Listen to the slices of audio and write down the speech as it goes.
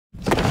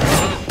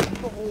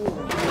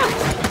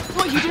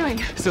What are you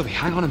doing? Sylvie,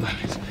 hang on a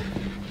moment.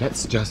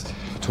 Let's just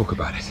talk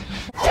about it.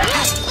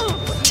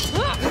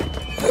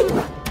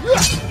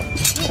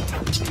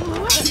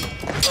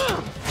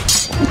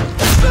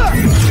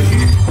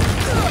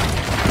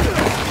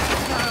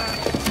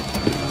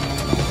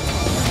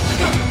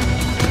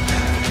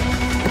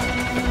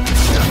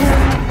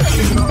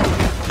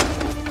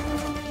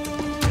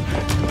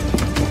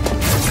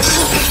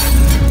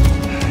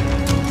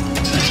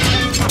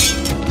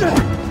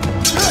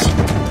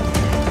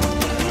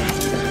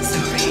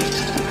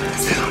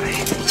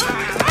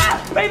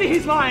 Maybe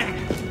he's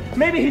lying.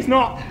 Maybe he's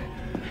not.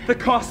 The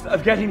cost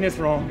of getting this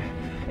wrong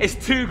is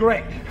too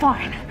great.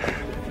 Fine.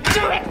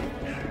 Do it!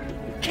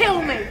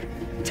 Kill me!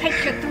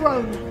 Take your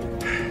throne!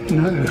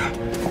 No.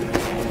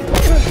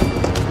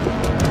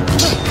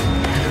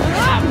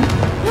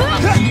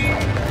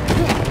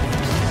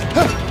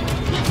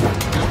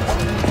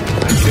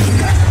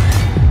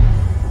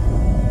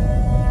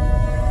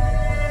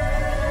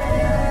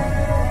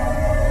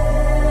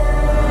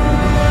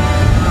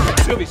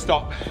 Sylvie,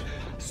 stop.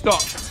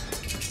 Stop.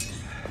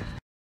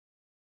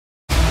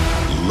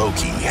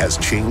 Loki has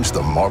changed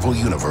the Marvel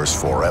Universe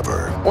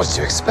forever. What did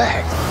you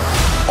expect?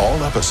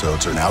 All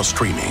episodes are now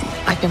streaming.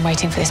 I've been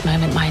waiting for this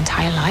moment my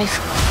entire life.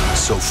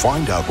 So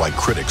find out why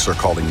critics are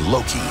calling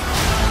Loki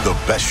the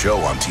best show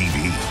on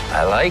TV.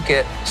 I like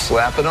it.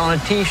 Slap it on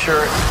a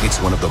t-shirt.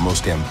 It's one of the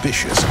most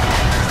ambitious,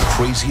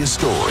 craziest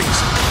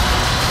stories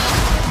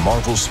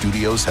Marvel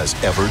Studios has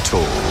ever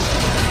told.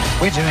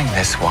 We're doing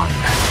this one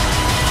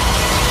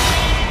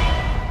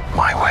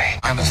my way.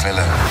 I'm a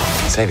villain.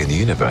 Saving the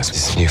universe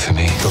is new for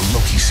me. The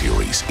Loki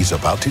series is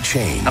about to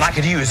change And I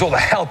could use all the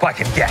help I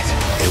can get.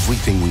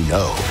 everything we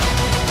know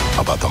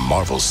about the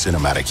Marvel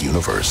Cinematic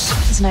Universe.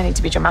 There's no need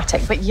to be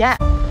dramatic, but yeah.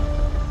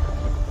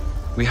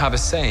 We have a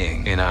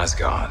saying in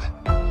Asgard,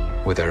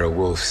 where there are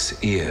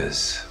wolf's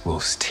ears,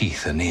 wolf's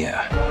teeth are near.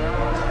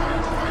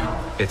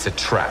 It's a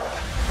trap.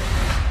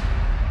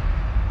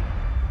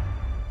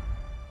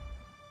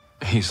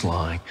 He's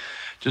lying.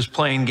 Just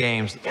playing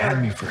games.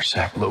 Pardon me for a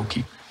sec,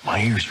 Loki. My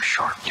ears are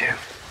sharp, too.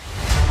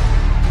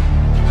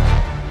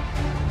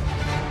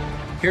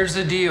 Here's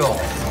the deal.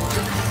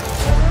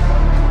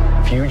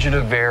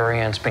 Fugitive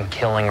variant's been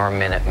killing our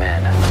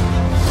Minutemen.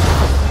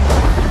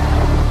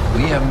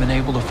 We haven't been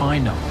able to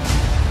find them.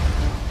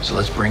 So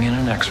let's bring in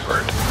an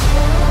expert.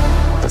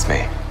 That's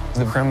me.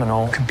 The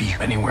criminal could be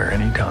anywhere,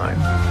 anytime.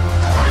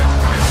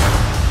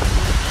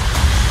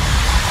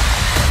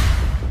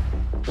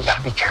 We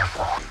gotta be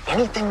careful.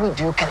 Anything we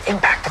do can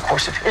impact the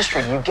course of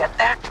history. You get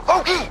that?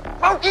 Loki!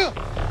 Loki!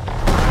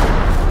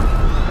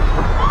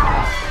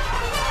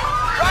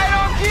 Right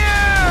on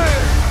cue!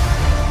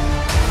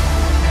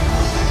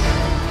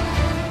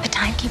 The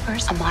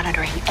timekeepers are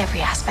monitoring every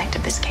aspect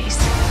of this case.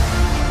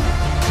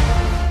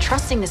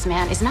 Trusting this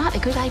man is not a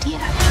good idea.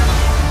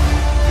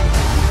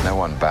 No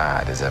one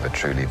bad is ever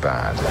truly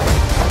bad.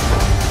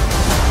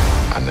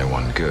 And no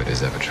one good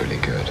is ever truly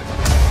good.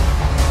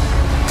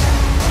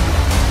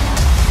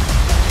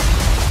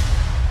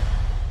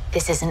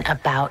 This isn't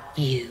about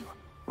you.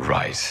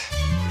 Right.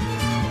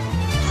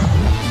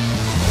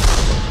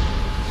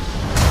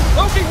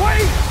 Loki,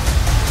 wait!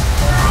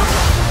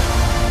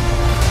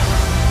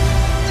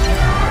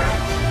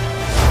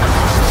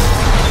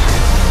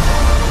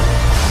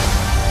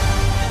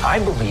 I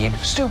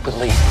believe,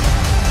 stupidly,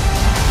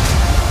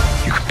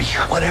 you can be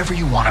whatever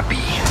you want to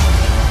be.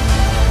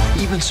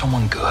 Even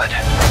someone good.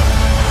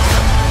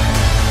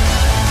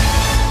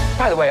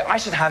 By the way, I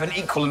should have an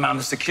equal amount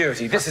of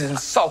security. This is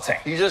insulting.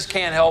 You just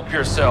can't help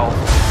yourself.